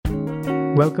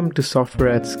Welcome to Software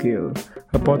at Scale,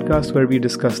 a podcast where we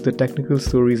discuss the technical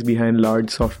stories behind large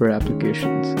software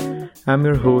applications. I'm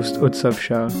your host, Utsav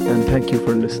Shah, and thank you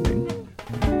for listening.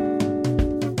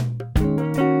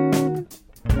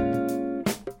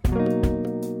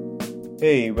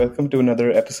 Hey, welcome to another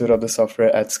episode of the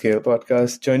Software at Scale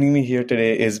podcast. Joining me here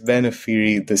today is Ben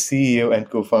Ofiri, the CEO and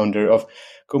co-founder of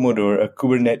Commodore, a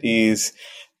Kubernetes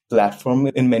platform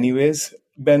in many ways.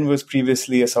 Ben was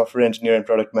previously a software engineer and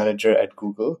product manager at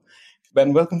Google.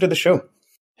 Ben, welcome to the show.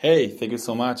 Hey, thank you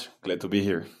so much. Glad to be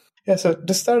here. Yeah, so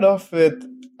to start off with,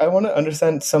 I want to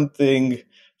understand something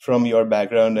from your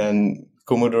background and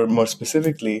Commodore more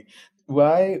specifically.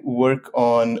 Why work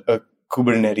on a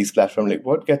Kubernetes platform? Like,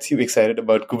 what gets you excited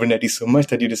about Kubernetes so much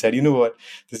that you decide, you know what,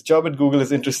 this job at Google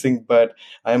is interesting, but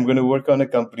I'm going to work on a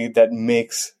company that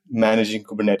makes managing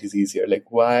Kubernetes easier? Like,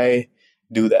 why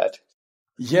do that?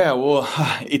 Yeah, well,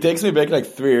 it takes me back like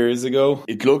 3 years ago.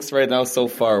 It looks right now so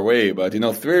far away, but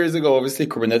 3 years ago, obviously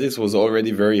Kubernetes was already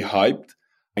very hyped.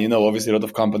 Obviously a lot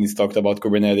of companies talked about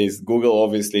Kubernetes. Google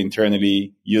obviously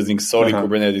internally using solely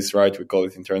Kubernetes, right? We call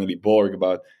it internally Borg,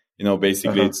 but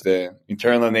basically it's the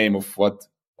internal name of what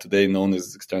today known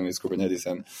as externally as Kubernetes.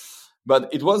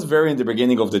 But it was very in the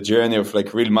beginning of the journey of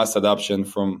like real mass adoption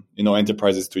from,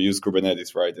 enterprises to use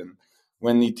Kubernetes, right? And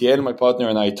when ETL, my partner,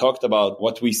 and I talked about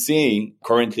what we see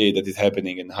currently that is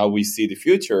happening and how we see the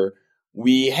future,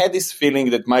 we had this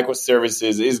feeling that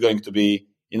microservices is going to be,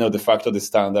 de facto the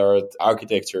standard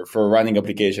architecture for running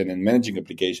application and managing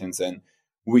applications. And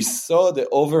we saw the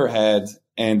overhead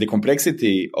and the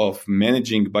complexity of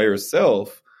managing by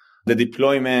yourself, the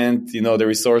deployment, the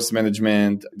resource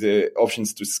management, the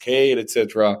options to scale,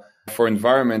 etc., for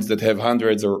environments that have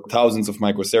hundreds or thousands of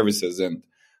microservices. And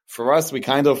for us, we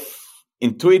kind of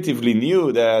intuitively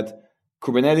knew that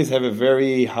Kubernetes have a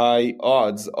very high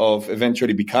odds of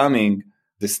eventually becoming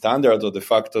the standard or de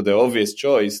facto the obvious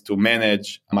choice to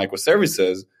manage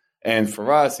microservices. And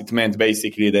for us, it meant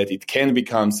basically that it can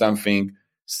become something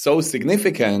so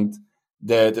significant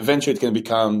that eventually it can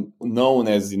become known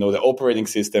as, the operating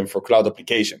system for cloud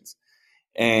applications.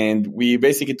 And we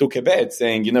basically took a bet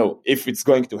saying, if it's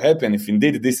going to happen, if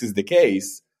indeed this is the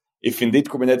case, if indeed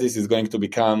Kubernetes is going to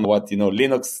become what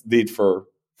Linux did for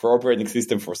operating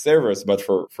system for servers, but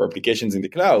for applications in the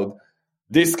cloud,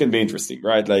 this can be interesting,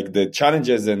 right? Like the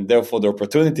challenges and therefore the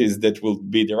opportunities that will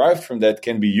be derived from that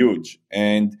can be huge.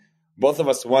 And both of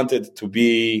us wanted to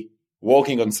be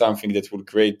working on something that will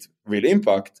create real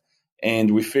impact.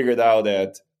 And we figured out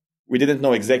that we didn't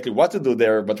know exactly what to do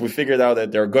there, but we figured out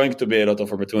that there are going to be a lot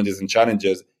of opportunities and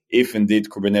challenges if indeed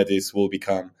Kubernetes will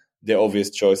become the obvious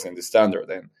choice and the standard.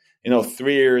 And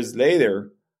 3 years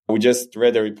later, we just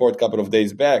read a report a couple of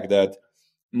days back that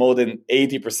more than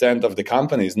 80% of the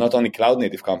companies, not only cloud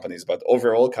native companies, but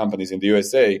overall companies in the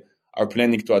USA are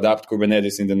planning to adopt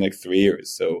Kubernetes in the next 3 years.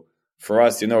 So for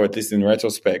us, at least in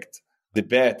retrospect, the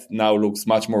bet now looks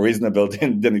much more reasonable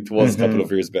than it was a couple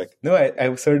of years back. No,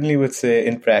 I certainly would say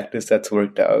in practice that's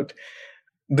worked out.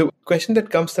 The question that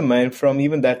comes to mind from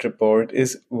even that report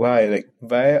is why? Like,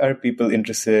 why are people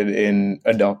interested in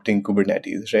adopting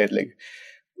Kubernetes, right? Like,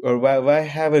 or why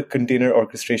have a container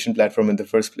orchestration platform in the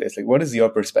first place? Like, what is your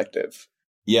perspective?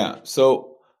 Yeah,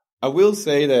 so I will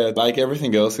say that like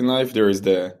everything else in life, there is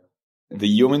the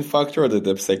human factor,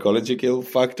 the psychological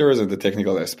factors, and the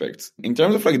technical aspects. In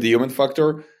terms of like the human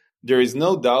factor, there is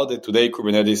no doubt that today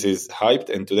Kubernetes is hyped,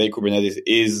 and today Kubernetes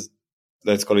is,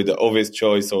 let's call it the obvious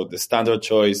choice or the standard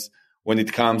choice when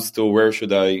it comes to where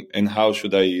should I and how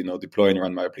should I, deploy and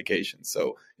run my application.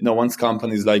 So, once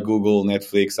companies like Google,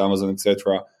 Netflix, Amazon,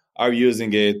 etc., are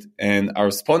using it and are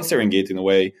sponsoring it in a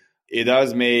way, it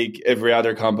does make every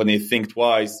other company think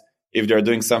twice if they're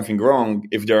doing something wrong,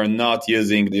 if they're not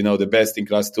using, the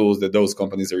best-in-class tools that those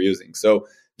companies are using. So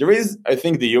there is, I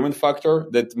think, the human factor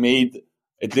that made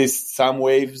at least some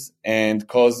waves and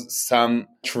caused some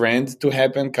trend to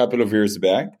happen a couple of years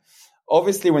back.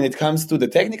 Obviously, when it comes to the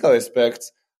technical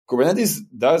aspects, Kubernetes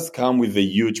does come with a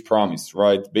huge promise,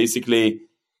 right? Basically,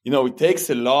 it takes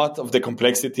a lot of the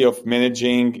complexity of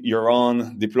managing your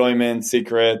own deployment,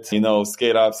 secret,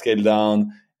 scale up, scale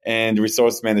down, and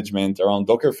resource management around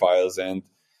Docker files. And,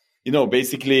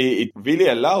 basically, it really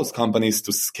allows companies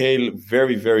to scale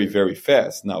very, very, very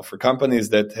fast. Now, for companies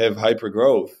that have hyper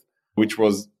growth, which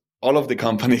was all of the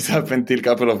companies up until a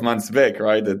couple of months back,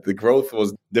 right? That the growth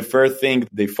was the first thing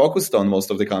they focused on,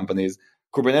 most of the companies.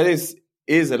 Kubernetes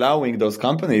is allowing those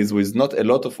companies with not a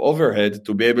lot of overhead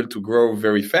to be able to grow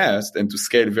very fast and to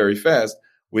scale very fast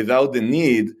without the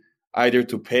need either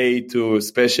to pay to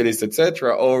specialists,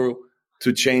 etc., or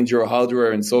to change your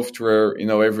hardware and software,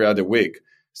 every other week.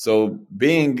 So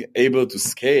being able to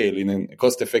scale in a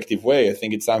cost-effective way, I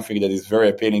think it's something that is very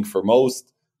appealing for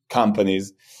most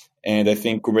companies. And I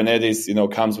think Kubernetes,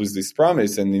 comes with this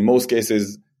promise, and in most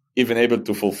cases, even able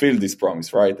to fulfill this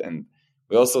promise, right? And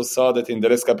we also saw that in the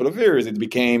last couple of years, it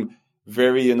became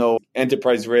very,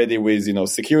 enterprise ready with,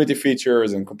 security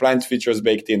features and compliance features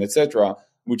baked in, etc.,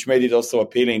 which made it also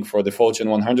appealing for the Fortune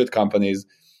 100 companies.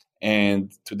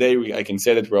 And today I can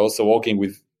say that we're also working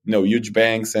with, huge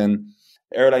banks and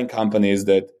airline companies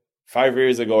that 5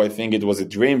 years ago, I think it was a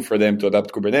dream for them to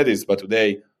adopt Kubernetes, but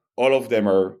today all of them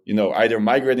are, either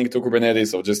migrating to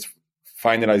Kubernetes or just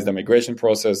finalize the migration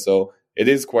process. So it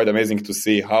is quite amazing to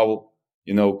see how,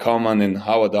 common and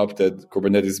how adopted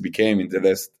Kubernetes became in the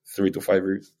last 3 to 5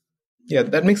 years. Yeah,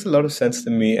 that makes a lot of sense to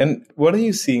me. And what are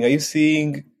you seeing? Are you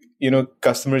seeing,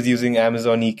 customers using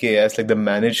Amazon EKS, like the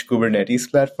managed Kubernetes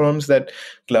platforms that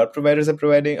cloud providers are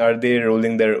providing? Are they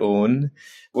rolling their own?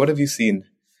 What have you seen?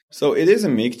 So it is a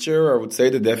mixture. I would say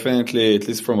that definitely, at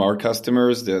least from our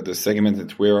customers, the segment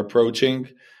that we're approaching,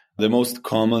 the most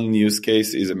common use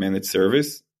case is a managed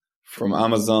service from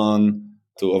Amazon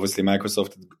to obviously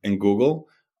Microsoft and Google.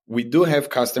 We do have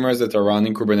customers that are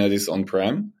running Kubernetes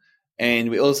on-prem, and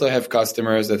we also have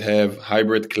customers that have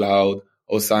hybrid cloud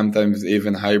or sometimes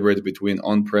even hybrid between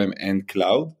on-prem and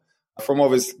cloud from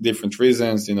obviously different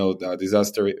reasons, the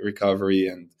disaster recovery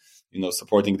and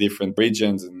supporting different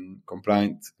regions and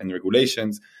compliance and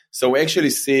regulations. So we actually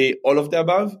see all of the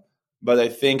above, but I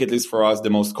think at least for us, the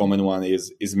most common one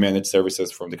is managed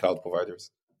services from the cloud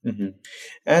providers. Mm-hmm.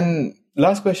 And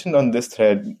last question on this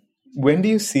thread, when do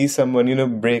you see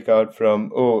someone, break out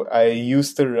from, oh, I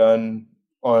used to run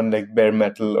on like bare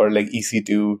metal or like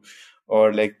EC2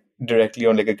 or like directly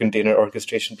on like a container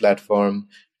orchestration platform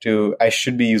to I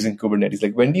should be using Kubernetes?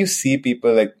 Like when do you see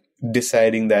people like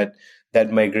deciding that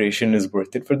migration is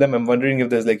worth it for them? I'm wondering if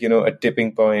there's like, a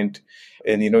tipping point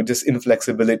and, just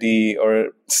inflexibility or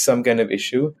some kind of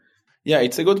issue. Yeah,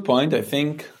 it's a good point. I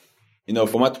think,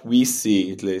 from what we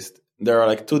see, at least, there are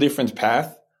like two different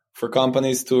paths for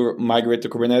companies to migrate to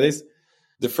Kubernetes.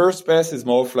 The first path is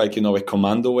more of like, a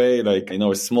commando way, like,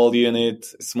 a small unit,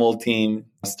 a small team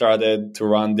started to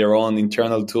run their own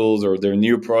internal tools or their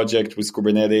new project with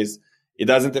Kubernetes. It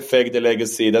doesn't affect the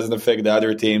legacy. It doesn't affect the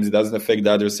other teams. It doesn't affect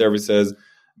the other services.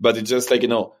 But it's just like,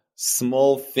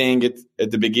 small thing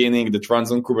at the beginning that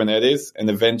runs on Kubernetes. And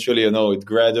eventually, it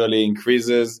gradually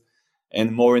increases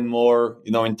and more,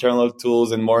 internal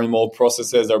tools and more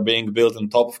processes are being built on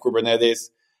top of Kubernetes.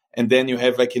 And then you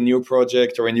have like a new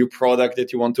project or a new product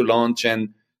that you want to launch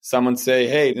and someone say,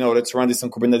 hey, let's run this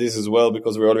on Kubernetes as well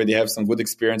because we already have some good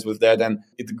experience with that. And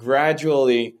it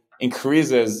gradually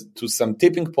increases to some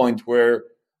tipping point where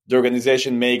the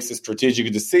organization makes a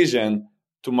strategic decision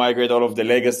to migrate all of the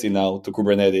legacy now to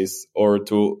Kubernetes, or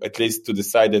to at least to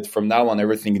decide that from now on,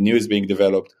 everything new is being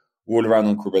developed will run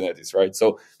on Kubernetes, right?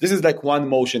 So this is like one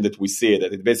motion that we see,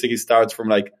 that it basically starts from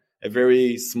like a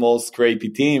very small,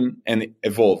 scrapey team and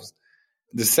evolves.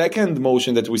 The second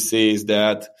motion that we see is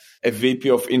that a VP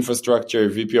of infrastructure,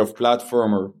 VP of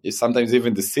platform, or sometimes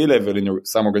even the C-level in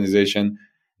some organization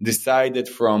decided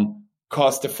from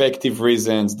cost-effective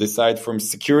reasons, decide from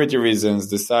security reasons,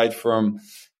 decide from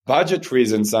budget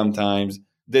reasons sometimes,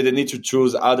 that they need to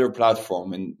choose other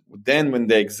platform. And then when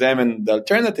they examine the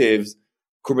alternatives,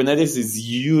 Kubernetes is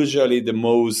usually the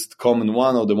most common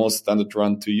one or the most standard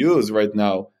one to use right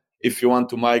now if you want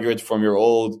to migrate from your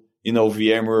old,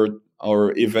 VMware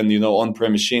or even,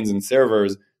 on-prem machines and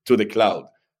servers to the cloud.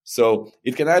 So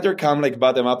it can either come like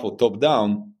bottom up or top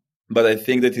down, but I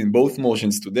think that in both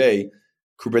motions today,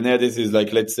 Kubernetes is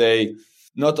like, let's say,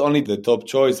 not only the top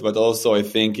choice, but also I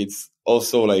think it's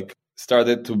also like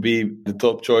started to be the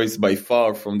top choice by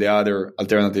far from the other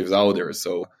alternatives out there.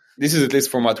 So this is at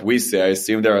least from what we see. I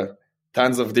assume there are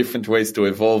tons of different ways to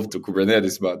evolve to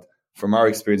Kubernetes, but from our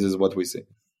experience is what we see.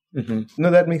 Mm-hmm.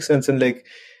 No, that makes sense. And like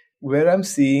where I'm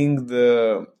seeing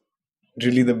the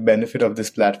benefit of this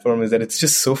platform is that it's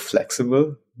just so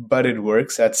flexible, but it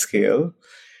works at scale.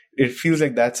 It feels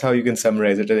like that's how you can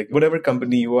summarize it. Like whatever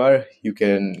company you are, you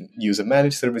can use a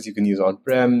managed service, you can use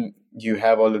on-prem, you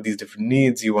have all of these different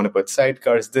needs, you want to put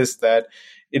sidecars, this, that.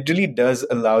 It really does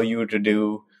allow you to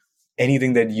do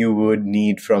anything that you would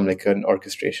need from like an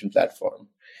orchestration platform.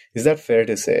 Is that fair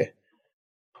to say?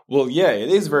 Well, yeah, it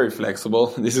is very flexible.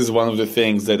 This is one of the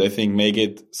things that I think make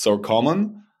it so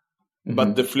common. Mm-hmm.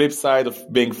 But the flip side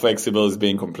of being flexible is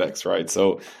being complex, right?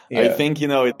 So yeah. I think,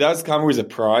 it does come with a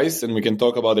price, and we can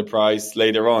talk about the price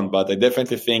later on. But I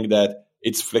definitely think that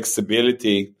its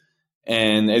flexibility,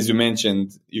 and as you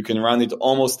mentioned, you can run it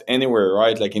almost anywhere,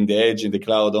 right? Like in the edge, in the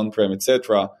cloud, on-prem,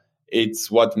 etc.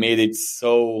 it's what made it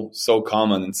so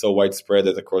common and so widespread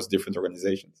across different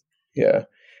organizations. Yeah.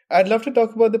 I'd love to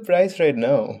talk about the price right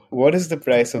now. What is the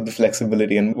price of the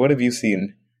flexibility and what have you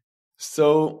seen?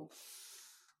 So,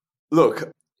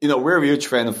 look, we're a huge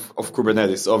fan of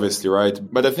Kubernetes, obviously, right?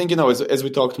 But I think, as we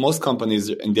talked, most companies,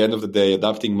 in the end of the day,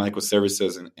 adopting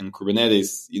microservices and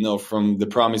Kubernetes, from the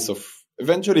promise of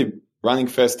eventually running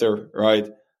faster, right?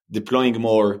 Deploying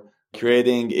more,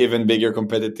 creating even bigger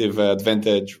competitive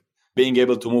advantage, being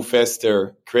able to move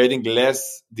faster, creating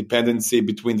less dependency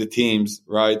between the teams,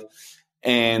 right?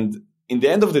 And in the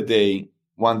end of the day,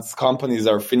 once companies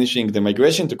are finishing the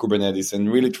migration to Kubernetes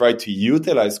and really try to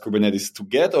utilize Kubernetes to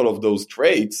get all of those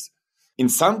traits, in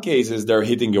some cases, they're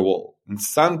hitting a wall. In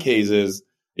some cases,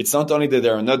 it's not only that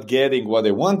they're not getting what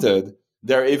they wanted,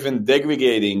 they're even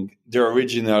degrading their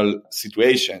original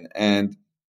situation. And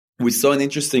we saw an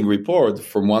interesting report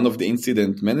from one of the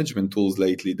incident management tools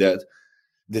lately that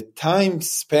the time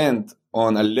spent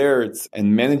on alerts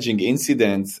and managing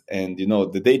incidents and,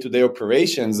 the day-to-day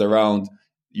operations around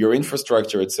your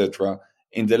infrastructure, etc.,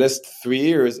 in the last 3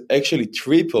 years actually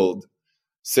tripled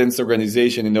since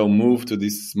organization, moved to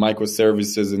these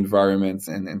microservices environments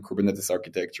and Kubernetes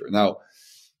architecture. Now,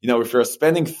 if you're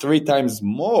spending 3 times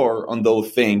more on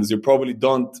those things, you probably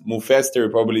don't move faster, you're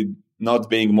probably not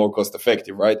being more cost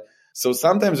effective, right? So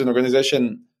sometimes an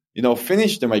organization,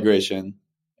 finish the migration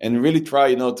and really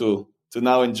try, to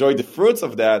now enjoy the fruits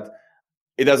of that,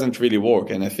 it doesn't really work.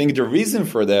 And I think the reason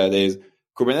for that is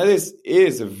Kubernetes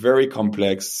is a very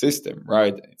complex system,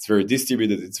 right? It's very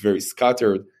distributed, it's very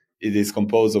scattered. It is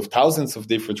composed of thousands of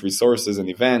different resources and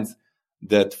events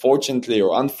that fortunately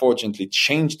or unfortunately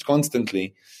changed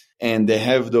constantly. And they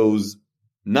have those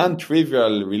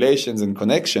non-trivial relations and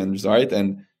connections, right?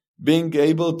 And being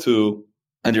able to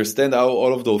understand how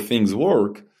all of those things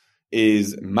work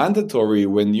is mandatory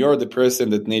when you're the person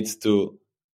that needs to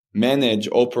manage,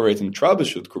 operate, and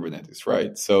troubleshoot Kubernetes,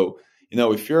 right? So,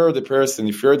 if you're the person,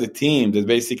 if you're the team that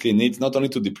basically needs not only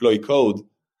to deploy code,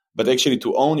 but actually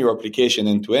to own your application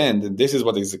end to end, and this is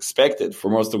what is expected for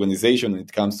most organizations when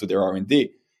it comes to their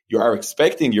R&D. You are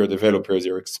expecting your developers,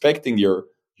 you're expecting your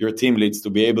team leads to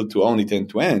be able to own it end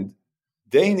to end.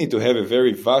 They need to have a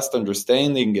very vast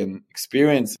understanding and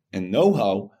experience and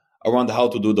know-how around how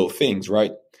to do those things,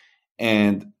 right?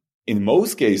 And in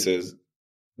most cases,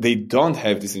 they don't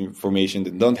have this information,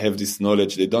 they don't have this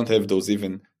knowledge, they don't have those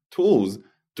even tools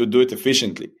to do it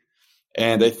efficiently.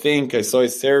 And I think I saw a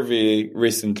survey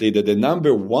recently that the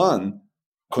number one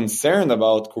concern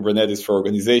about Kubernetes for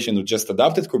organizations who just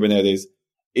adopted Kubernetes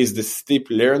is the steep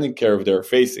learning curve they're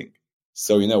facing.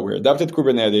 So, we adopted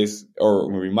Kubernetes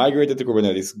or we migrated to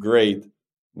Kubernetes, great.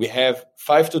 We have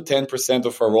 5 to 10%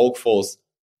 of our workforce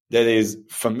that is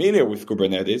familiar with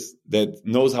Kubernetes, that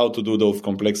knows how to do those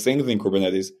complex things in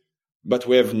Kubernetes, but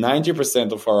we have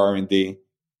 90% of our R&D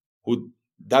who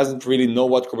doesn't really know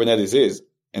what Kubernetes is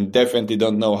and definitely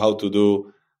don't know how to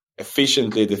do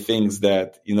efficiently the things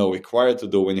that, required to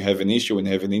do when you have an issue, when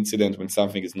you have an incident, when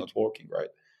something is not working, right?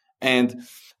 And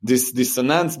this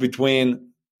dissonance between,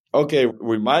 okay,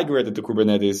 we migrated to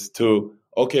Kubernetes to,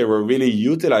 okay, we're really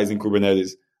utilizing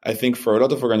Kubernetes, I think for a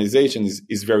lot of organizations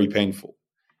is very painful.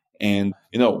 And,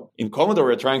 in Commodore,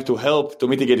 we're trying to help to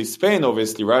mitigate this pain,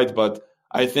 obviously, right? But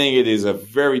I think it is a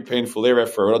very painful area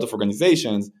for a lot of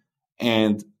organizations.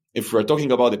 And if we're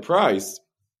talking about the price,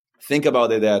 think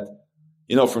about it that,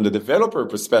 from the developer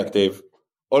perspective,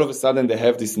 all of a sudden they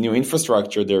have this new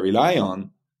infrastructure they rely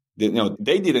on.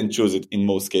 They didn't choose it in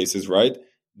most cases, right?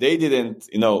 They didn't,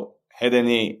 had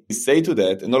any say to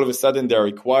that. And all of a sudden they're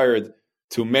required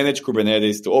to manage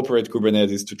Kubernetes, to operate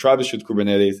Kubernetes, to troubleshoot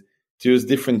Kubernetes, to use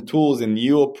different tools and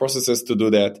new processes to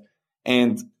do that.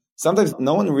 And sometimes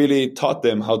no one really taught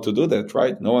them how to do that,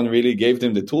 right? No one really gave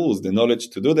them the tools, the knowledge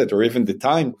to do that, or even the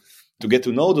time to get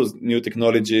to know those new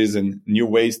technologies and new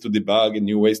ways to debug and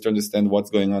new ways to understand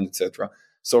what's going on, etc.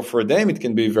 So for them, it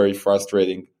can be very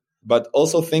frustrating. But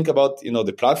also think about,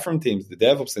 the platform teams, the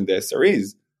DevOps and the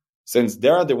SREs, since they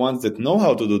are the ones that know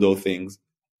how to do those things.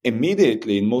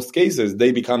 Immediately, in most cases,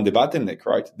 they become the bottleneck,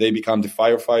 right? They become the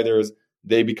firefighters.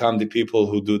 They become the people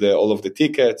who do all of the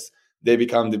tickets. They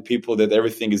become the people that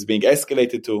everything is being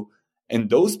escalated to. And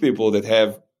those people that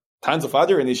have tons of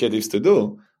other initiatives to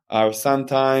do are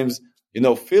sometimes,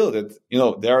 feel that,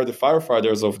 they are the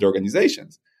firefighters of the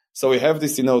organizations. So we have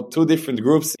this, two different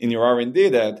groups in your R&D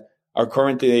that are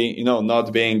currently,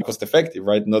 not being cost effective,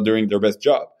 right? Not doing their best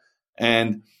job.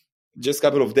 And just a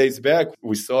couple of days back,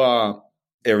 we saw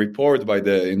a report by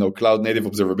the, Cloud Native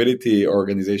Observability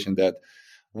organization that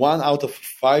 1 out of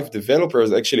 5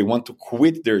 developers actually want to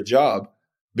quit their job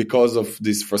because of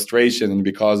this frustration and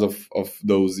because of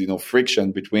those,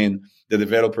 friction between the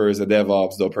developers, the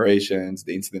DevOps, the operations,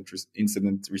 the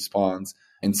incident response,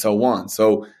 and so on.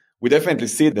 So we definitely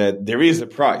see that there is a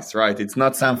price, right? It's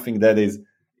not something that is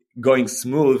going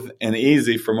smooth and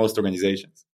easy for most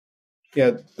organizations.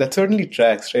 Yeah, that certainly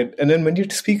tracks, right? And then when you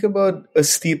speak about a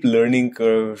steep learning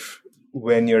curve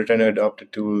when you're trying to adopt a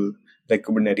tool like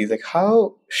Kubernetes, like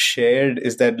how shared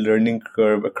is that learning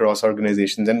curve across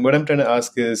organizations? And what I'm trying to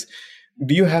ask is,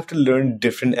 do you have to learn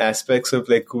different aspects of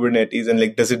like Kubernetes, and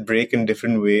like does it break in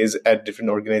different ways at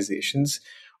different organizations?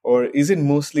 Or is it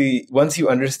mostly once you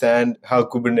understand how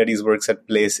Kubernetes works at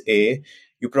place A,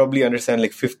 you probably understand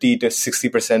like 50 to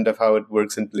 60% of how it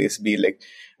works in place B? Like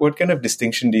what kind of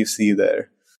distinction do you see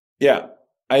there? Yeah,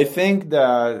 I think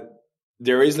that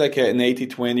there is like an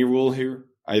 80-20 rule here.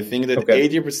 I think that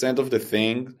 80% of the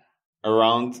things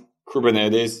around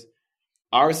Kubernetes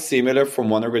are similar from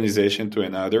one organization to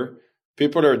another.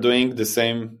 People are doing the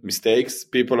same mistakes.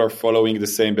 People are following the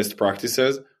same best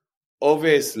practices.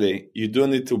 Obviously, you do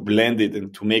need to blend it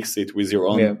and to mix it with your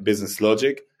own business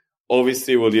logic.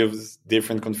 Obviously, we'll use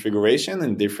different configuration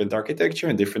and different architecture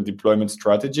and different deployment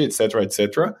strategy, et cetera, et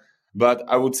cetera. But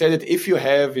I would say that if you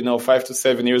have, 5 to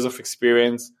 7 years of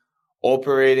experience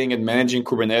operating and managing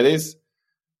Kubernetes,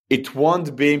 it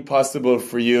won't be impossible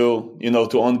for you,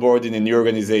 to onboard in a new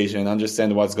organization,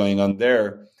 understand what's going on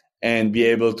there, and be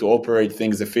able to operate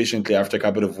things efficiently after a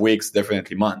couple of weeks,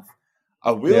 definitely months.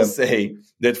 I will say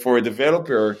that for a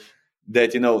developer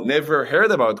that, never heard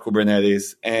about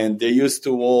Kubernetes and they used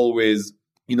to always,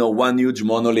 one huge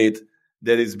monolith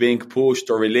that is being pushed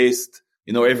or released,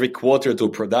 every quarter to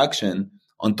production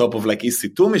on top of like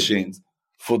EC2 machines,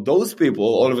 for those people,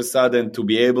 all of a sudden to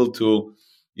be able to,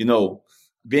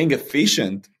 being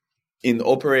efficient in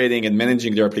operating and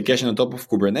managing their application on top of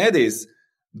Kubernetes,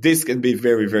 this can be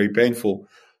very, very painful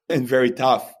and very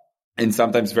tough and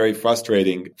sometimes very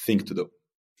frustrating thing to do.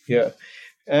 Yeah.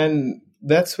 And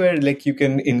that's where like you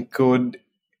can encode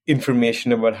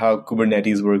information about how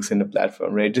Kubernetes works in a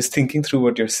platform, right? Just thinking through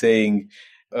what you're saying,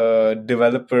 a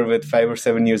developer with 5 or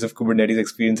 7 years of Kubernetes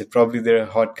experience, probably they're a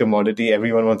hot commodity.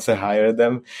 Everyone wants to hire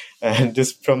them. And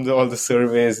just from all the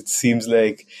surveys, it seems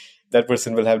like that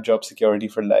person will have job security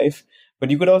for life.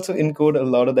 But you could also encode a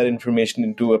lot of that information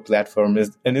into a platform.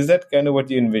 Is that kind of what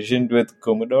you envisioned with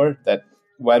Commodore? That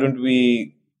why don't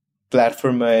we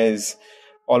platformize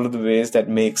all of the ways that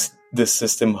makes this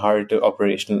system hard to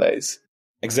operationalize?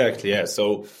 Exactly, yeah.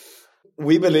 So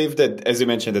we believe that, as you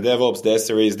mentioned, the DevOps, the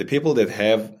SREs, the people that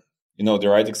have, the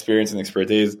right experience and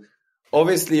expertise,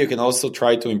 obviously you can also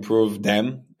try to improve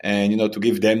them and, to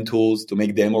give them tools to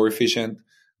make them more efficient.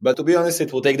 But to be honest,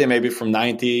 it will take them maybe from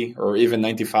 90 or even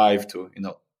 95 to,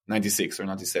 96 or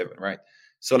 97, right?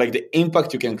 So like the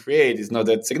impact you can create is not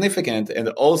that significant. And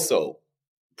also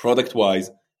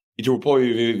product-wise, it will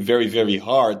probably be very, very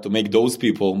hard to make those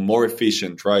people more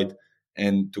efficient, right?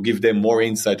 And to give them more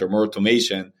insight or more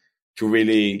automation to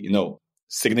really,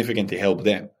 significantly help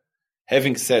them.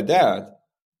 Having said that,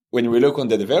 when we look on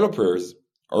the developers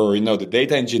or, the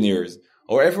data engineers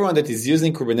or everyone that is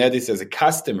using Kubernetes as a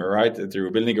customer, right? That you're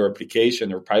building your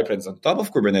application or pipelines on top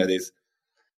of Kubernetes,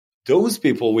 those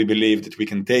people, we believe that we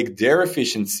can take their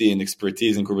efficiency and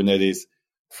expertise in Kubernetes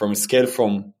from a scale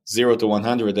from 0 to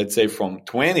 100, let's say from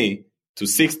 20 to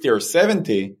 60 or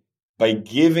 70, by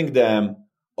giving them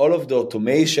all of the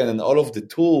automation and all of the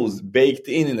tools baked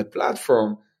in a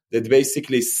platform that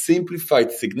basically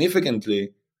simplified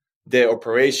significantly the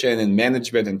operation and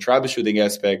management and troubleshooting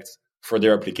aspects for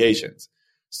their applications.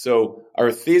 So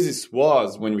our thesis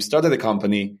was, when we started the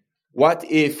company, what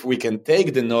if we can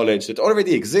take the knowledge that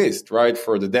already exists, right,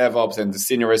 for the DevOps and the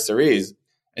senior SREs,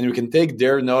 and we can take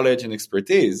their knowledge and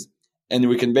expertise, and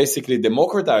we can basically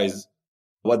democratize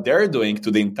what they're doing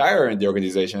to the entire the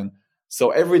organization.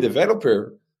 So every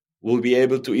developer will be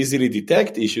able to easily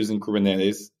detect issues in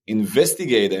Kubernetes,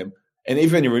 investigate them, and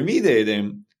even remediate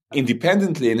them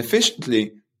independently and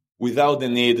efficiently without the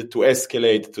need to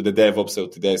escalate to the DevOps or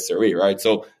to the SRE, right?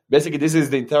 So basically, this is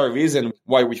the entire reason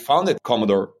why we founded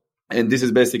Commodore. And this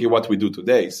is basically what we do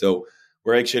today. So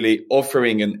we're actually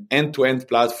offering an end-to-end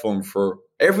platform for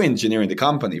every engineer in the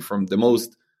company, from the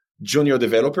most junior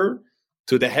developer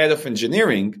to the head of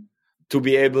engineering, to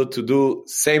be able to do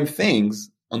same things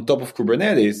on top of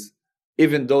Kubernetes,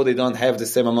 even though they don't have the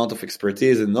same amount of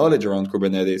expertise and knowledge around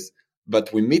Kubernetes,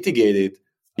 but we mitigate it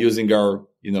using our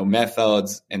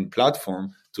methods and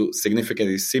platform to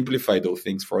significantly simplify those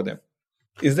things for them.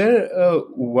 Is there a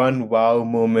one wow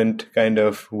moment kind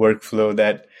of workflow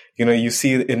that you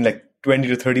see in like 20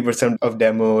 to 30% of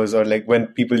demos, or like when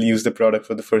people use the product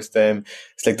for the first time,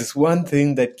 it's like this one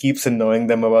thing that keeps annoying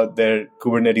them about their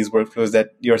Kubernetes workflows that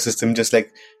your system just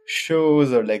like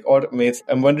shows or like automates.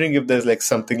 I'm wondering if there's like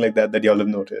something like that y'all have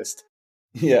noticed.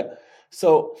 Yeah.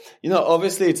 So,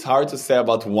 obviously it's hard to say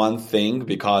about one thing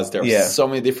because there are so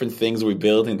many different things we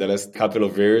built in the last couple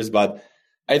of years. But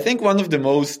I think one of the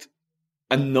most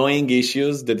annoying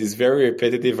issues that is very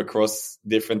repetitive across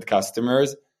different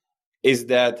customers is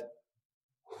that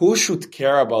who should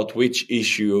care about which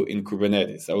issue in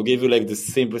Kubernetes? I will give you like the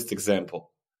simplest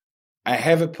example. I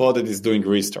have a pod that is doing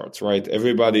restarts, right?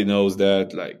 Everybody knows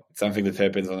that, like, it's something that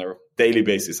happens on a daily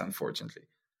basis, unfortunately.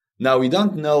 Now, we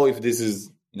don't know if this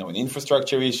is, an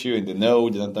infrastructure issue in the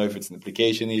node. We don't know if it's an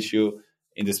application issue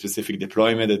in the specific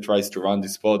deployment that tries to run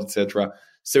this pod, etc.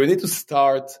 So we need to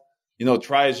start,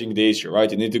 triaging the issue, right?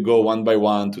 You need to go one by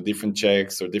one to different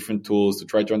checks or different tools to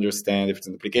try to understand if it's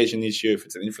an application issue, if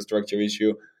it's an infrastructure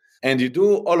issue. And you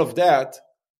do all of that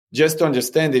just to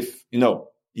understand if,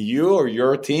 you or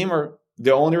your team are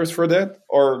the owners for that,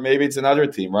 or maybe it's another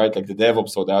team, right? Like the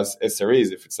DevOps or the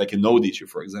SREs, if it's like a node issue,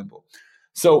 for example.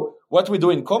 So what we do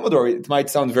in Commodore, it might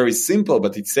sound very simple,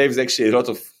 but it saves actually a lot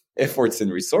of efforts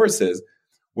and resources.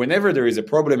 Whenever there is a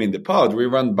problem in the pod, we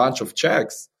run a bunch of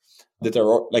checks that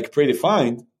are like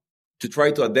predefined to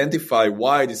try to identify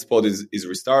why this pod is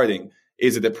restarting.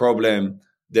 Is it a problem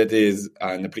that is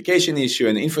an application issue,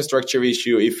 an infrastructure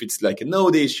issue? If it's like a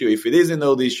node issue, if it is a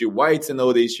node issue, why it's a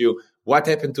node issue, what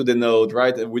happened to the node,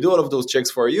 right? And we do all of those checks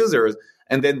for our users.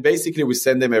 And then basically we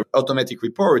send them an automatic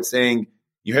report saying,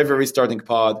 you have a restarting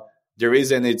pod. The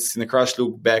reason it's in a crash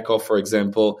loop backoff, for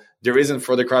example. The reason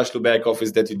for the crash loop backoff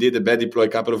is that you did a bad deploy a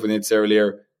couple of minutes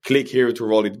earlier. Click here to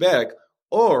roll it back.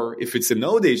 Or if it's a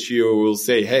node issue, we'll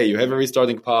say, hey, you have a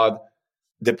restarting pod.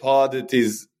 The pod that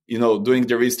is, doing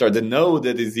the restart, the node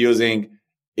that is using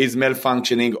is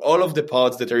malfunctioning. All of the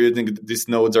pods that are using these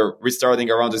nodes are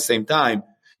restarting around the same time.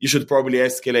 You should probably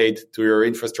escalate to your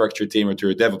infrastructure team or to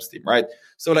your DevOps team, right?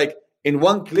 So like in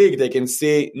one click, they can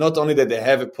see not only that they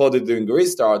have a pod that's doing a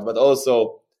restart, but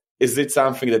also, is it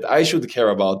something that I should care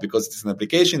about because it's an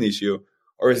application issue?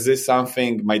 Or is this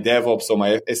something my DevOps or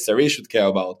my SRE should care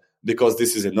about because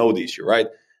this is a node issue, right?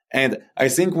 And I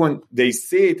think when they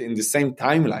see it in the same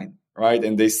timeline, right,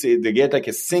 and they get like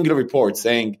a single report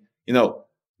saying,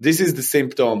 this is the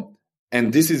symptom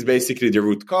and this is basically the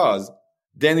root cause,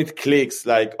 then it clicks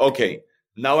like, okay,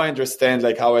 now I understand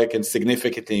like how I can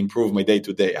significantly improve my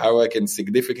day-to-day, how I can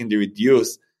significantly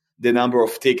reduce the number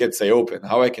of tickets I open,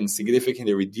 how I can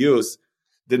significantly reduce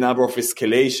the number of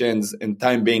escalations and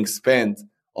time being spent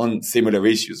on similar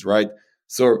issues, right?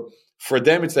 So for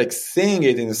them, it's like seeing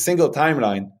it in a single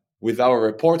timeline with our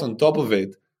report on top of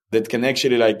it that can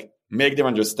actually like make them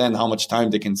understand how much time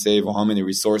they can save or how many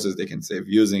resources they can save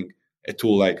using a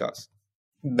tool like us.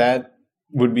 That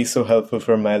would be so helpful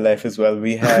for my life as well.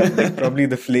 We have like probably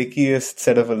the flakiest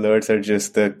set of alerts are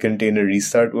just the container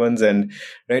restart ones. And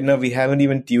right now we haven't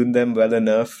even tuned them well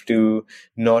enough to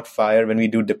not fire when we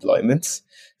do deployments.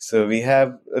 So we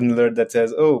have an alert that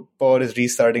says, oh, pod is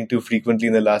restarting too frequently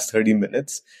in the last 30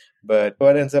 minutes. But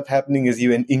what ends up happening is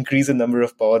you increase the number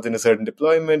of pods in a certain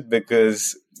deployment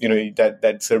because,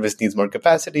 that service needs more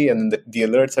capacity and the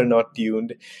alerts are not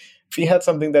tuned. If we had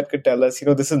something that could tell us,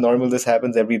 this is normal, this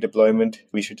happens every deployment,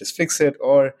 we should just fix it.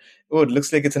 Or, oh, it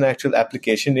looks like it's an actual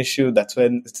application issue, that's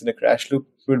when it's in a crash loop,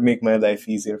 it would make my life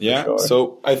easier for sure.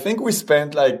 So I think we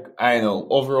spent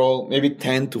overall maybe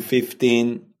 10 to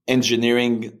 15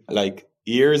 engineering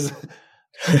years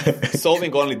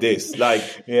solving only this.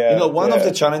 One of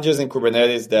the challenges in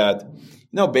Kubernetes that,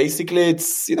 basically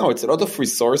it's a lot of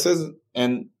resources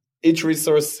and each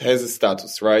resource has a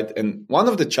status, right? And one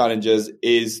of the challenges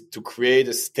is to create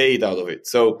a state out of it.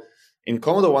 So in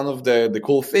Commodore, one of the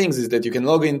cool things is that you can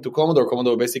log into Commodore.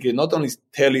 Commodore basically not only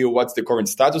tell you what the current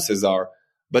statuses are,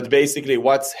 but basically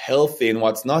what's healthy and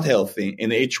what's not healthy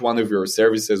in each one of your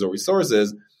services or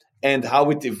resources and how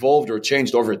it evolved or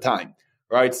changed over time,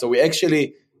 right? So we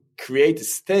actually create a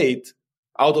state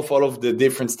out of all of the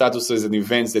different statuses and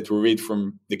events that we read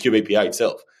from the Kube API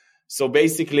itself. So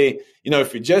basically,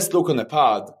 if you just look on a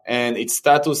pod and its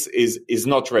status is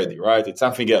not ready, right? It's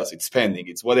something else. It's pending.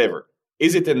 It's whatever.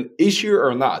 Is it an issue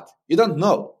or not? You don't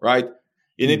know, right?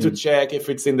 You need to check if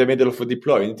it's in the middle of a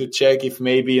deploy. You need to check if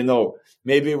maybe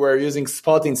we're using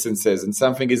spot instances and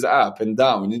something is up and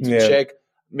down. You need to check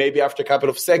maybe after a couple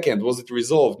of seconds, was it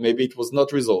resolved? Maybe it was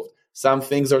not resolved. Some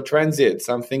things are transient.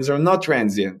 Some things are not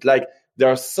transient. There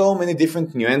are so many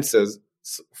different nuances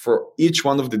for each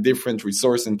one of the different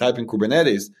resource and type in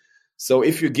Kubernetes. So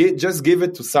if you just give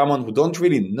it to someone who don't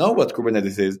really know what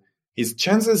Kubernetes is, his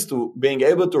chances to being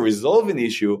able to resolve an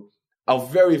issue are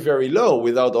very, very low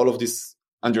without all of this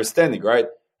understanding, right?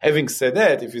 Having said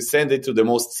that, if you send it to the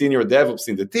most senior DevOps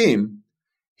in the team,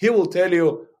 he will tell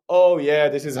you, oh yeah,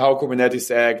 this is how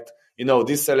Kubernetes act.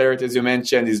 This alert, as you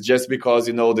mentioned, is just because,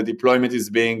 the deployment is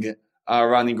being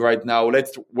running right now.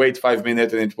 Let's wait 5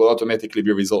 minutes and it will automatically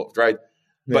be resolved, right?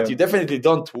 Yeah. But you definitely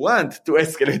don't want to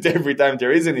escalate every time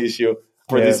there is an issue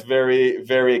for this very,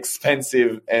 very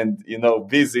expensive and,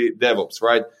 busy DevOps,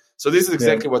 right? So this is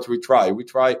exactly what we try. We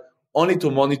try only to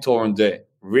monitor on the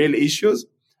real issues.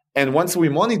 And once we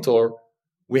monitor,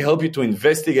 we help you to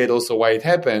investigate also why it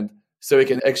happened so we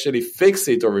can actually fix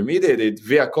it or remediate it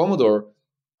via Commodore,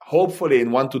 hopefully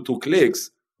in 1 to 2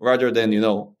 clicks rather than,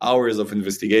 hours of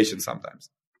investigation sometimes.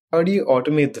 How do you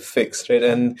automate the fix, right?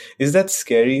 And is that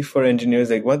scary for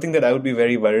engineers? Like, one thing that I would be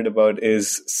very worried about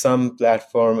is some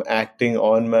platform acting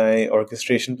on my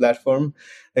orchestration platform.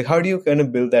 Like, how do you kind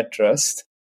of build that trust?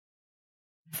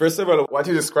 First of all, what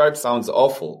you described sounds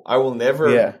awful. I will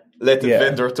never let the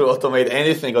vendor to automate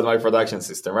anything on my production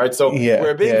system, right? So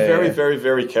we're being very, very,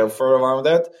 very careful around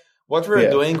that. What we're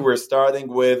doing, we're starting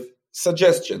with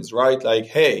suggestions, right? Like,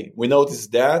 hey, we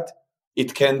noticed that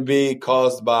it can be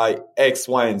caused by X,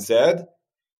 Y, and Z.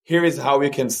 Here is how we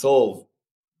can solve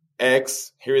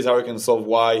X. Here is how we can solve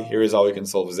Y. Here is how we can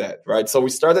solve Z, right? So we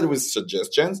started with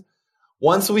suggestions.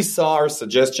 Once we saw our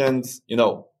suggestions,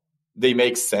 they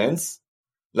make sense,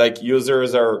 like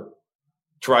users are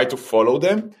try to follow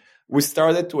them, we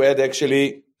started to add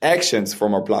actually actions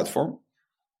from our platform.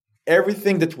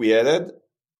 Everything that we added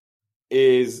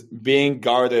is being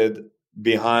guarded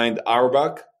behind our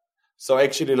back. So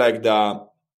actually, like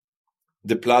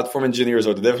the platform engineers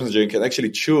or the DevOps engineer can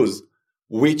actually choose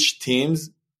which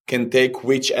teams can take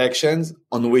which actions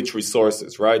on which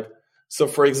resources, right? So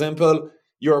for example,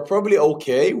 you're probably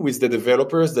okay with the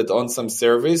developers that on some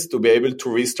service to be able to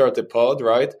restart a pod,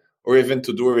 right? Or even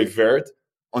to do a revert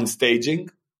on staging,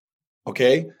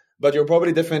 okay? But you're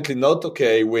probably definitely not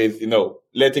okay with,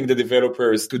 letting the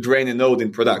developers to drain a node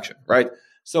in production, right?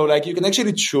 So like you can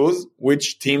actually choose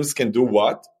which teams can do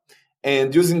what.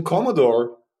 And using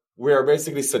Commodore, we are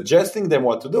basically suggesting them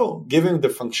what to do, giving the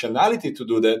functionality to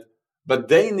do that, but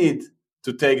they need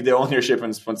to take the ownership and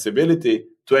responsibility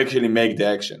to actually make the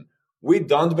action. We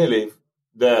don't believe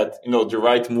that, the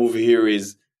right move here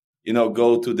is,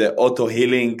 go to the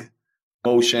auto-healing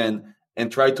motion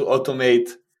and try to automate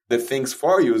the things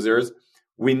for users.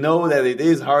 We know that it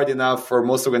is hard enough for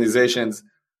most organizations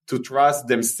to trust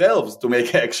themselves to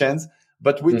make actions,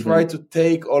 but we try to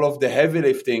take all of the heavy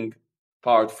lifting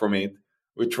part from it.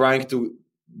 We're trying to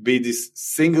be this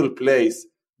single place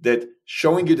that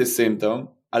showing you the symptom,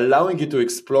 allowing you to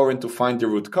explore and to find the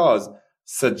root cause,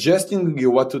 suggesting you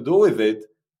what to do with it,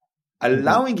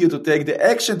 allowing you to take the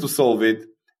action to solve it.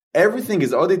 Everything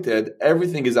is audited.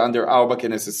 Everything is under RBAC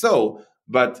and SSO,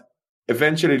 but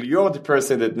eventually you're the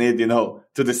person that need,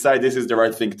 to decide this is the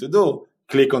right thing to do.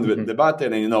 Click on the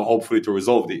button and, hopefully to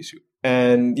resolve the issue.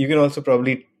 And you can also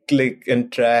probably click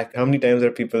and track how many times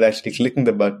are people actually clicking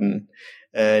the button.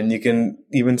 And you can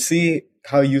even see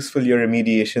how useful your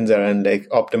remediations are and like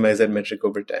optimize that metric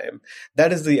over time.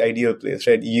 That is the ideal place,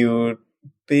 right? You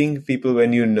ping people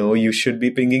when you should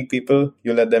be pinging people.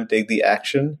 You let them take the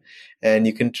action and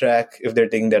you can track if they're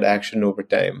taking that action over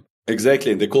time.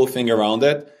 Exactly. The cool thing around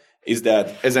that is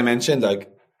that, as I mentioned,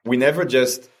 like we never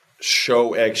just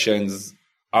show actions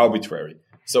arbitrary.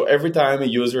 So every time a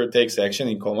user takes action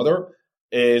in Commodore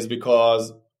is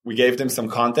because we gave them some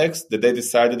context that they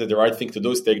decided that the right thing to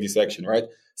do is take this action, right?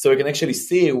 So we can actually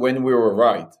see when we were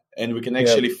right, and we can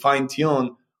actually fine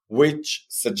tune which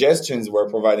suggestions we're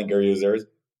providing our users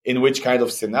in which kind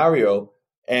of scenario.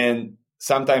 And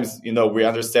sometimes, we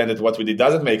understand that what we did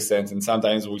doesn't make sense. And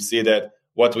sometimes we see that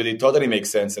what we did totally makes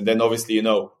sense. And then obviously,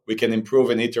 we can improve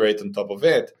and iterate on top of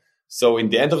it. So in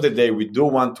the end of the day, we do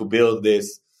want to build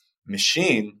this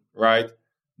machine, right?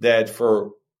 That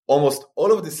for almost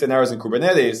all of the scenarios in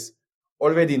Kubernetes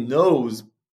already knows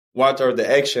what are the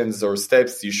actions or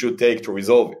steps you should take to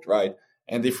resolve it, right?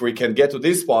 And if we can get to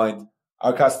this point,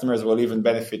 our customers will even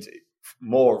benefit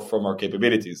more from our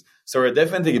capabilities. So we're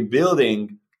definitely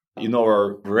building,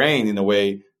 our brain in a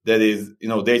way that is,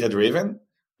 data-driven,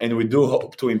 and we do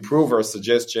hope to improve our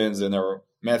suggestions and our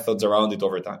methods around it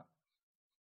over time.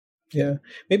 Yeah,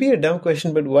 maybe a dumb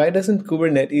question, but why doesn't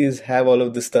Kubernetes have all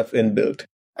of this stuff inbuilt?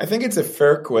 I think it's a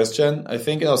fair question. I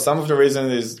think, some of the reason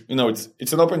is,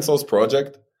 it's an open source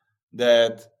project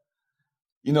that,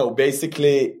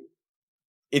 basically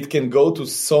it can go to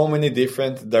so many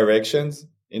different directions,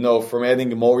 from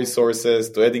adding more resources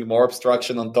to adding more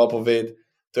abstraction on top of it,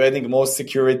 to adding more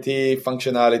security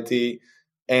functionality,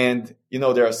 And,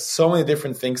 there are so many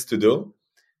different things to do.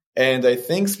 And I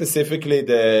think specifically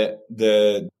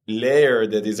the layer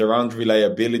that is around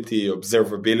reliability,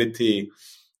 observability,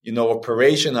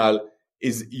 operational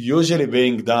is usually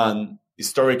being done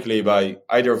historically by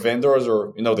either vendors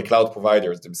or, the cloud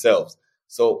providers themselves.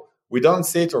 So we don't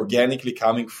see it organically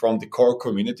coming from the core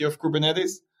community of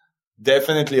Kubernetes.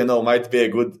 Definitely, might be a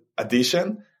good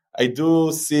addition. I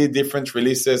do see different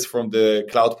releases from the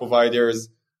cloud providers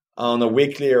on a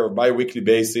weekly or bi-weekly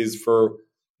basis for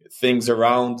things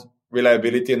around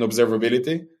reliability and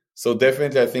observability. So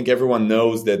definitely, I think everyone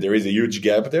knows that there is a huge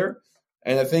gap there.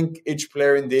 And I think each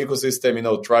player in the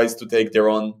ecosystem, tries to take their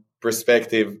own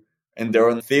perspective and their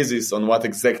own thesis on what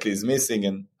exactly is missing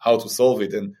and how to solve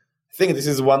it. And I think this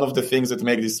is one of the things that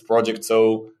make this project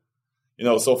so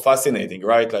fascinating,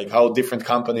 right? Like how different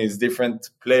companies, different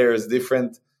players,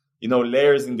 different,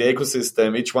 layers in the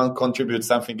ecosystem, each one contributes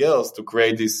something else to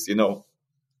create this,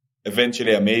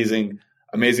 eventually amazing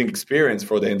experience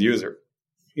for the end user.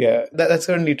 Yeah, that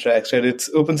certainly tracks, right? It's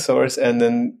open source,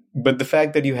 but the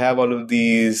fact that you have all of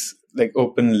these like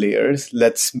open layers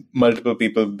lets multiple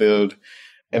people build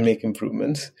and make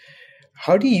improvements.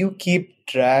 How do you keep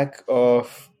track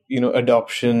of,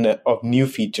 adoption of new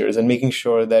features and making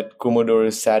sure that Commodore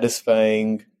is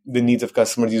satisfying the needs of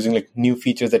customers using like new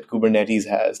features that Kubernetes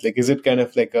has? Like, is it kind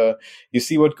of like you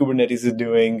see what Kubernetes is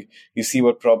doing, you see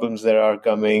what problems there are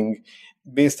coming,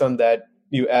 based on that,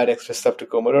 you add extra stuff to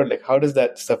Commodore? Like, how does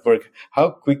that stuff work? How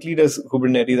quickly does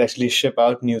Kubernetes actually ship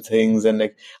out new things? And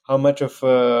like, how much of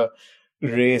a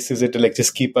race is it to like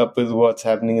just keep up with what's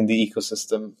happening in the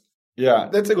ecosystem? Yeah,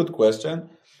 that's a good question.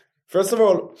 First of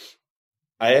all,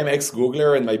 I am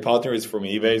ex-Googler and my partner is from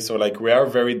eBay. So like we are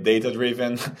very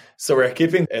data-driven. So we're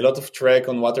keeping a lot of track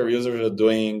on what our users are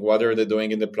doing, what are they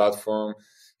doing in the platform,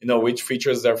 which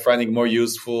features they're finding more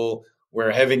useful.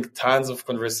 We're having tons of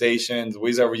conversations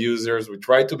with our users. We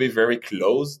try to be very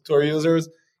close to our users.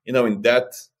 In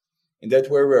that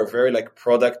way, we're a very like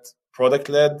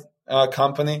product-led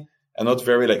company and not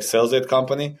very like sales-led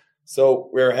company. So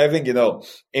we're having,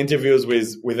 interviews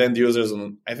with end users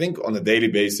on a daily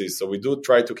basis. So we do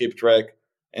try to keep track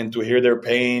and to hear their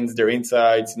pains, their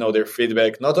insights, their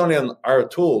feedback, not only on our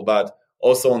tool, but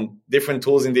also on different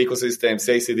tools in the ecosystem,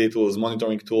 CI/CD tools,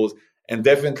 monitoring tools, and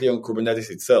definitely on Kubernetes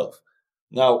itself.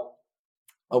 Now,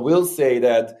 I will say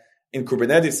that in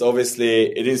Kubernetes,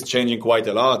 obviously, it is changing quite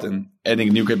a lot and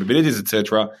adding new capabilities,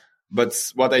 etc.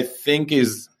 But what I think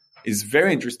is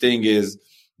very interesting is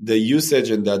the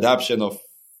usage and the adoption of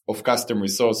custom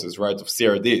resources, right, of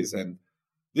CRDs. And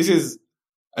this is,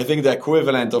 I think, the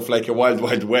equivalent of like a wild,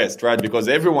 wild west, right? Because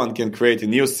everyone can create a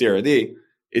new CRD.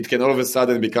 It can all of a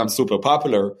sudden become super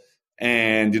popular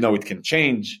and, it can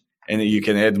change and you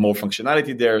can add more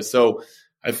functionality there. So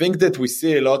I think that we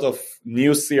see a lot of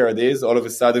new CRDs all of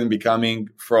a sudden becoming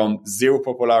from zero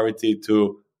popularity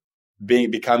to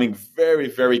becoming very,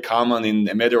 very common in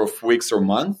a matter of weeks or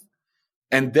months.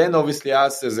 And then obviously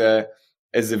us as a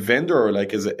vendor,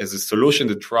 like as a solution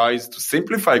that tries to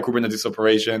simplify Kubernetes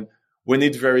operation, we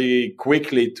need very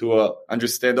quickly to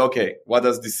understand, okay, what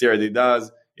does the CRD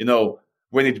does?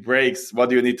 When it breaks, what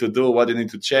do you need to do? What do you need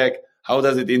to check? How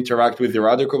does it interact with your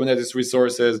other Kubernetes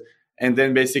resources? And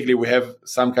then basically we have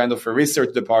some kind of a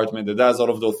research department that does all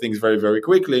of those things very, very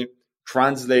quickly,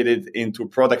 translate it into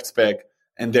product spec,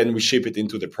 and then we ship it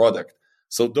into the product.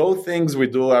 So those things we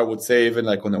do, I would say, even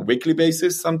like on a weekly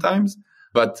basis sometimes,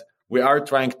 but we are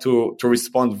trying to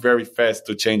respond very fast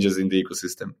to changes in the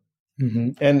ecosystem.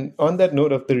 Mm-hmm. And on that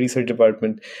note of the research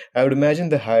department, I would imagine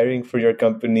the hiring for your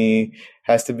company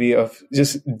has to be of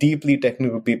just deeply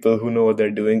technical people who know what they're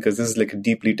doing, because this is like a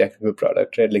deeply technical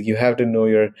product, right? Like you have to know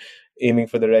you're aiming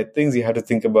for the right things. You have to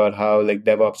think about how like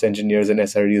DevOps engineers and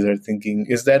SREs are thinking.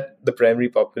 Is that the primary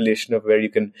population of where you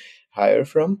can hire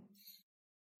from?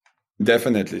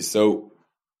 Definitely. So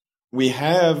we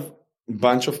have a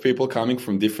bunch of people coming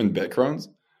from different backgrounds.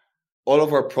 All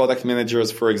of our product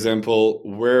managers, for example,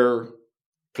 were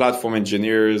platform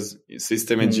engineers,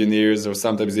 system engineers, or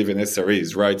sometimes even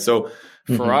SREs, right? So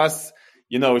for us,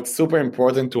 it's super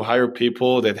important to hire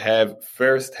people that have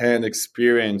first-hand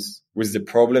experience with the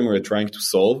problem we're trying to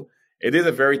solve. It is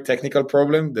a very technical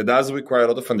problem that does require a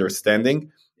lot of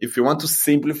understanding. If you want to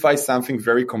simplify something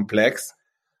very complex,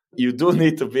 you do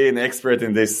need to be an expert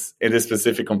in this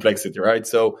specific complexity, right?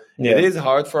 So It is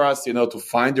hard for us, to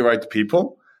find the right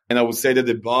people. And I would say that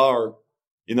the bar,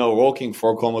 working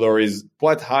for Commodore is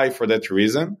quite high for that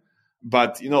reason.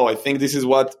 But, I think this is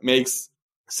what makes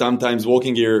sometimes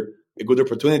working here a good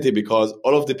opportunity, because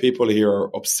all of the people here are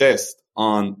obsessed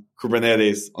on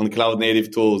Kubernetes, on cloud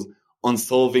native tools, on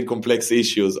solving complex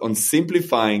issues, on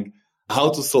simplifying how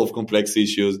to solve complex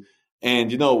issues.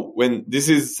 And, when this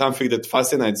is something that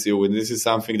fascinates you, when this is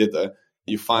something that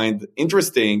you find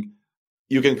interesting,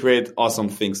 you can create awesome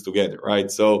things together,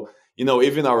 right? So,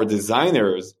 even our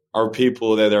designers are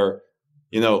people that are,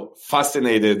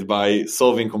 fascinated by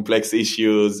solving complex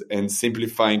issues and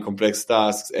simplifying complex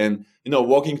tasks and,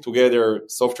 working together,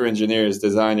 software engineers,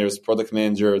 designers, product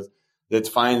managers that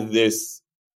find this,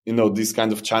 these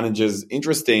kind of challenges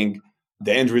interesting.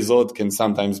 The end result can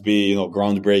sometimes be,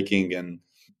 groundbreaking and,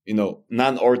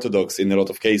 non-orthodox in a lot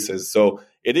of cases. So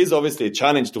it is obviously a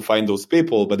challenge to find those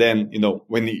people. But then,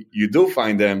 when you do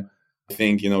find them, I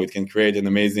think, it can create an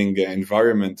amazing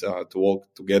environment to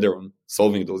work together on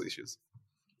solving those issues.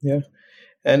 Yeah.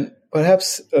 And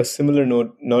perhaps a similar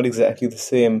note, not exactly the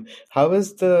same. How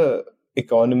has the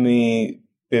economy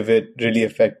pivot really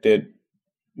affected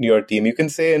your team? You can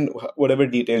say in whatever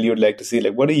detail you'd like to see,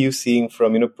 like what are you seeing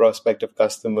from, prospective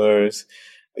customers?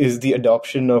 Is the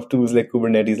adoption of tools like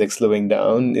Kubernetes like slowing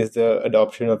down? Is the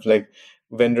adoption of like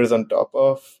vendors on top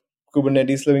of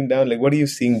Kubernetes slowing down? Like what are you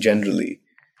seeing generally?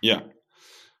 Yeah.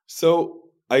 So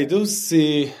I do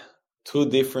see two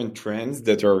different trends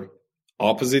that are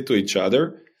opposite to each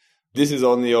other. This is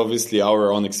only obviously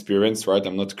our own experience, right?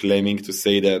 I'm not claiming to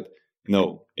say that,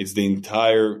 it's the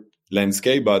entire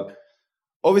landscape, but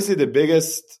obviously the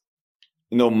biggest,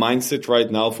 mindset right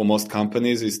now for most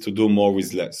companies is to do more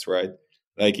with less, right?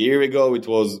 Like a year ago, it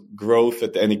was growth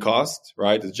at any cost,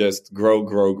 right? It's just grow,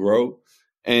 grow, grow.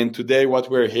 And today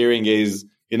what we're hearing is,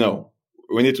 we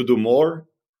need to do more,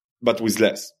 but with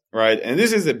less, right? And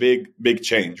this is a big, big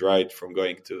change, right? From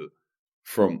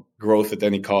growth at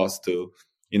any cost to,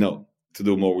 to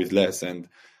do more with less. And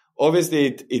obviously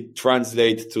it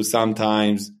translates to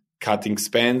sometimes cutting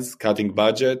spends, cutting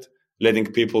budget, letting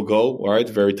people go, right?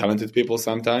 Very talented people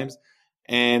sometimes.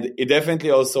 And it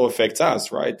definitely also affects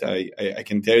us, right? I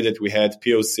can tell you that we had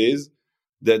POCs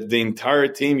that the entire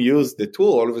team used the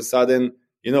tool. All of a sudden,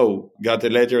 got a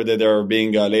letter that they're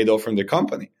being laid off from the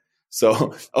company.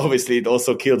 So obviously it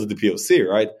also killed the POC,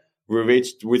 right? We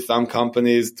reached with some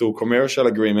companies to commercial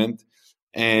agreement.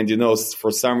 And,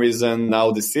 for some reason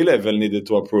now the C-level needed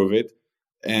to approve it.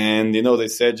 And, they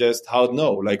said just, how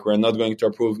no, like we're not going to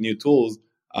approve new tools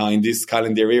in this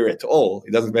calendar year at all.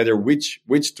 It doesn't matter which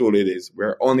tool it is.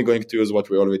 We're only going to use what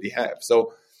we already have.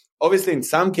 So obviously in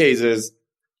some cases,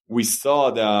 we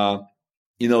saw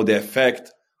the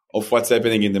effect of what's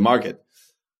happening in the market.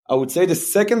 I would say the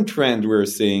second trend we're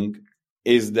seeing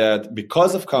is that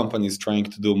because of companies trying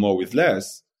to do more with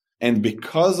less, and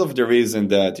because of the reason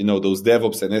that, those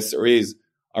DevOps and SREs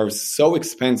are so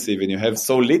expensive and you have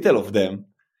so little of them,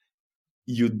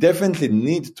 you definitely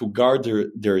need to guard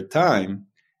their time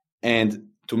and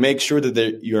to make sure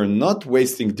that you're not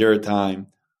wasting their time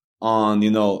on,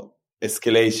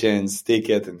 escalations,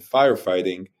 ticket, and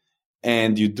firefighting.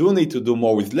 And you do need to do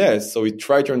more with less. So we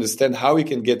try to understand how we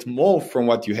can get more from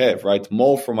what you have, right?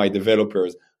 More from my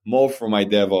developers, more from my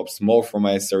DevOps, more from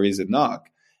my SREs and NOC.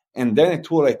 And then a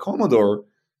tool like Commodore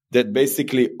that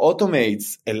basically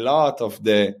automates a lot of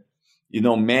the,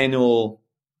 manual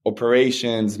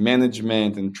operations,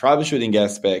 management, and troubleshooting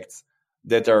aspects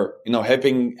that are,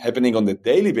 happening on the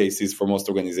daily basis for most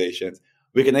organizations.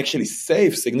 We can actually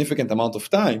save significant amount of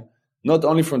time, not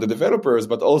only from the developers,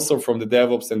 but also from the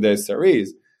DevOps and the SREs.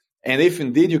 And if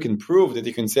indeed you can prove that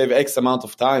you can save X amount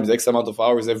of times, X amount of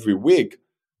hours every week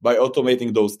by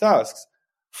automating those tasks,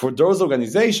 for those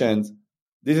organizations,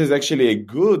 this is actually a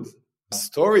good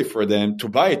story for them to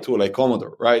buy a tool like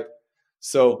Commodore, right?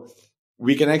 So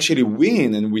we can actually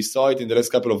win, and we saw it in the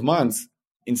last couple of months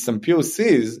in some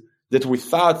POCs that we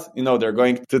thought, they're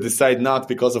going to decide not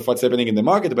because of what's happening in the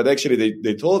market, but actually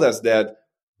they told us that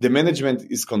the management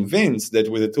is convinced that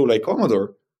with a tool like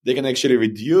Commodore, they can actually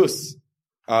reduce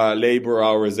labor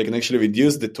hours, they can actually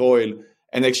reduce the toil,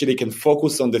 and actually can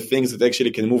focus on the things that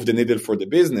actually can move the needle for the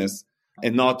business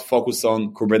and not focus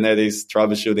on Kubernetes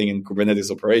troubleshooting and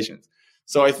Kubernetes operations.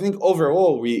 So I think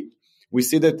overall, we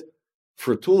see that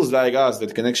for tools like us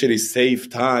that can actually save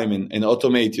time and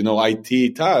automate,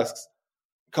 IT tasks,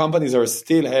 companies are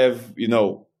still have,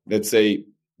 let's say,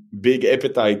 big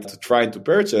appetite to try to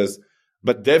purchase,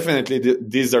 but definitely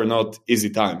these are not easy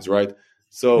times, right?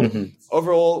 So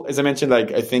overall, as I mentioned,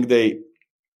 I think they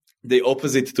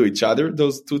opposite to each other,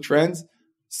 those two trends.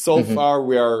 So far,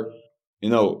 we are,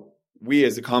 we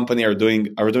as a company are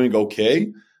doing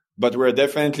okay, but we're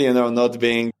definitely, not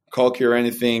being cocky or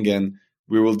anything. And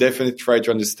we will definitely try to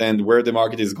understand where the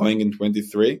market is going in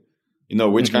 23,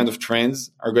 which kind of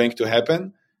trends are going to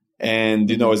happen. And,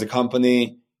 as a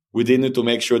company, we did need to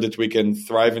make sure that we can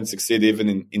thrive and succeed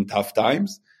even in tough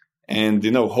times. And,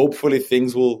 hopefully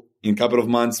things will in a couple of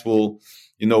months will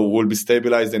be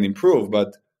stabilized and improved,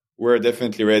 but we're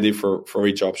definitely ready for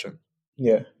each option.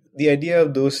 Yeah. The idea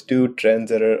of those two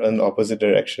trends that are in opposite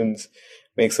directions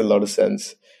makes a lot of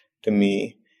sense to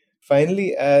me.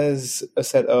 Finally, as a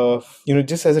set of,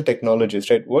 just as a technologist,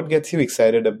 right, what gets you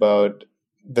excited about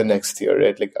the next year,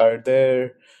 right? Like, are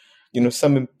there,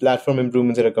 some platform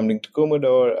improvements that are coming to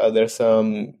Commodore? Are there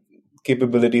some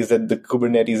capabilities that the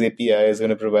Kubernetes API is going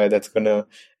to provide that's going to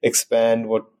expand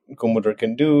what Commodore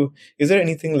can do? Is there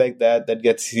anything like that that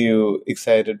gets you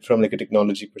excited from like a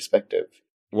technology perspective?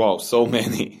 Wow, so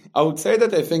many. I would say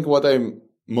that I think what I'm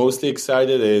mostly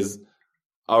excited is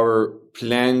our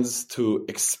plans to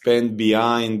expand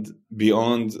beyond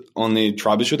only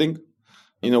troubleshooting.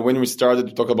 When we started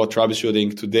to talk about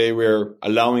troubleshooting, today we're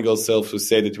allowing ourselves to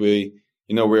say that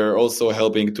we're also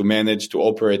helping to manage, to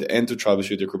operate, and to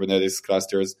troubleshoot the Kubernetes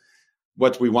clusters.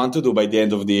 What we want to do by the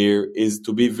end of the year is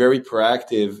to be very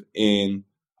proactive in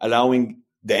allowing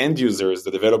the end users,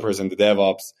 the developers and the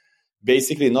DevOps,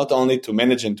 basically not only to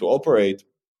manage and to operate,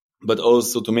 but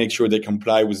also to make sure they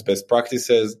comply with best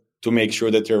practices, to make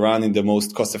sure that they run in the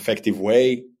most cost-effective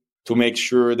way, to make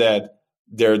sure that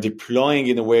they're deploying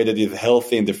in a way that is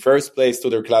healthy in the first place to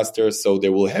their clusters, so they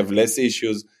will have less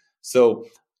issues. So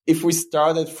if we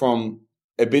started from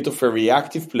a bit of a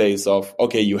reactive place of,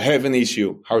 okay, you have an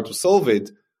issue, how to solve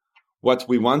it, what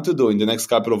we want to do in the next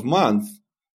couple of months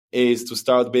is to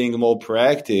start being more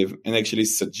proactive and actually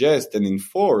suggest and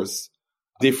enforce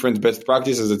different best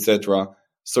practices, etc.,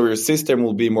 so your system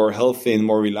will be more healthy and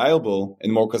more reliable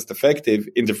and more cost effective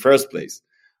in the first place.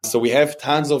 So we have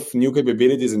tons of new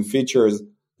capabilities and features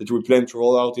that we plan to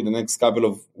roll out in the next couple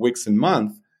of weeks and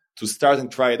months to start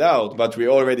and try it out. But we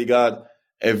already got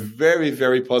a very,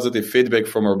 very positive feedback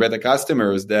from our beta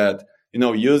customers that,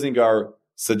 using our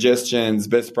suggestions,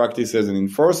 best practices, and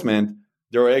enforcement,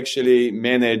 they actually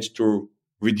managed to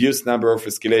reduce number of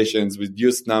escalations,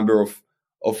 reduce number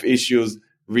of issues,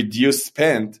 reduce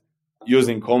spend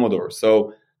using Commodore.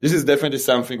 So this is definitely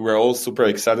something we're all super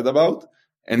excited about.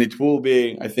 And it will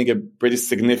be, I think, a pretty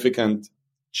significant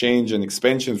change and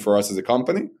expansion for us as a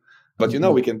company. But,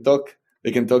 we can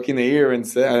talk in a year and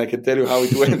I can tell you how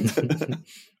it went.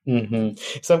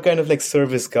 Some kind of like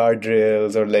service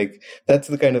guardrails or like, that's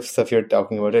the kind of stuff you're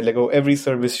talking about, right? Like, every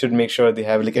service should make sure they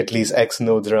have like at least X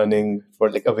nodes running for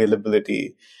like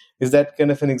availability. Is that kind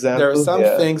of an example? There are some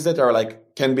things that are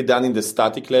can be done in the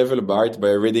static level, by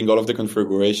reading all of the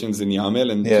configurations in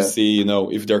YAML and to see,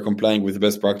 if they're complying with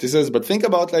best practices. But think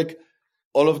about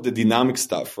all of the dynamic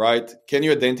stuff, right? Can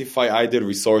you identify idle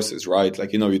resources, right?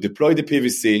 You deploy the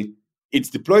PVC, it's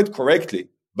deployed correctly,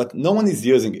 but no one is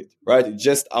using it, right? It's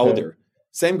just out there.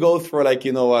 Same goes for a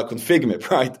config map,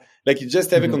 right? You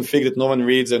just have a config that no one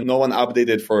reads and no one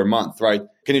updated for a month, right?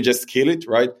 Can you just kill it,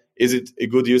 right? Is it a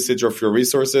good usage of your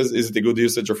resources? Is it a good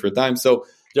usage of your time? So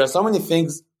there are so many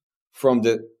things from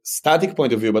the static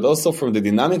point of view, but also from the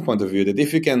dynamic point of view, that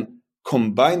if you can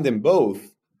combine them both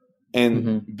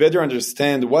and better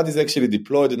understand what is actually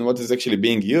deployed and what is actually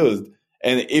being used,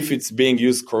 and if it's being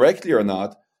used correctly or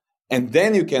not, and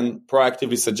then you can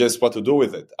proactively suggest what to do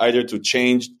with it, either to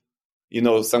change,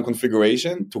 some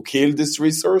configuration to kill this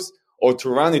resource or to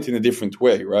run it in a different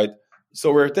way, right?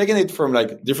 So we're taking it from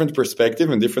different perspective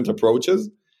and different approaches.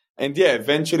 And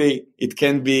eventually it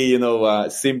can be,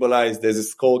 symbolized as a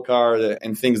scorecard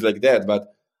and things like that.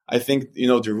 But I think,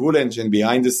 the rule engine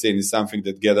behind the scene is something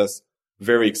that gets us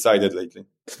very excited lately.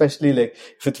 Especially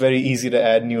if it's very easy to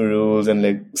add new rules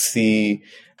and see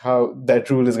how that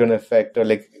rule is going to affect or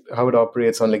how it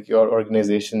operates on your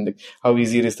organization, how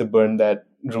easy it is to burn that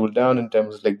rule down in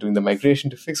terms of doing the migration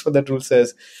to fix what that rule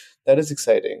says. That is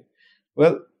exciting.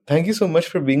 Well, thank you so much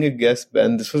for being a guest,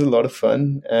 Ben. This was a lot of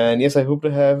fun. And yes, I hope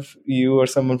to have you or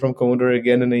someone from Commodore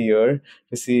again in a year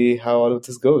to see how all of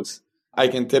this goes. I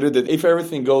can tell you that if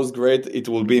everything goes great, it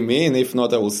will be me. And if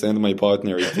not, I will send my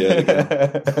partner.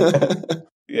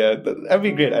 Yeah, that'd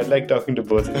be great. I'd like talking to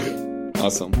both of you.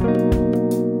 Awesome.